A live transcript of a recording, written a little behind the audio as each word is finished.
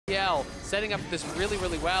PL setting up this really,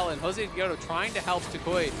 really well, and Jose Dioto trying to help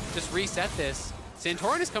Takui just reset this.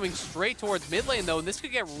 Santorin is coming straight towards mid lane, though, and this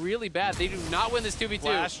could get really bad. They do not win this 2v2.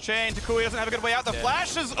 Flash chain. Takui doesn't have a good way out. The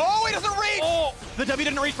flash is... Oh, he doesn't reach! Oh. The W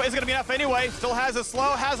didn't reach, but it's going to be enough anyway. Still has a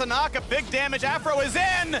slow, has a knock, a big damage. Afro is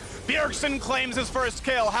in! Bjergsen claims his first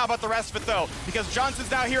kill. How about the rest of it, though? Because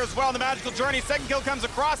Johnson's now here as well in the magical journey. Second kill comes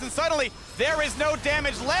across, and suddenly there is no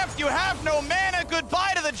damage left. You have no mana.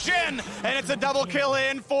 Goodbye to the Jhin. And it's a double kill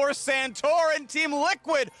in for Santorin. Team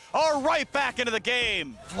Liquid are right back into the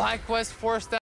game. FlyQuest forced that.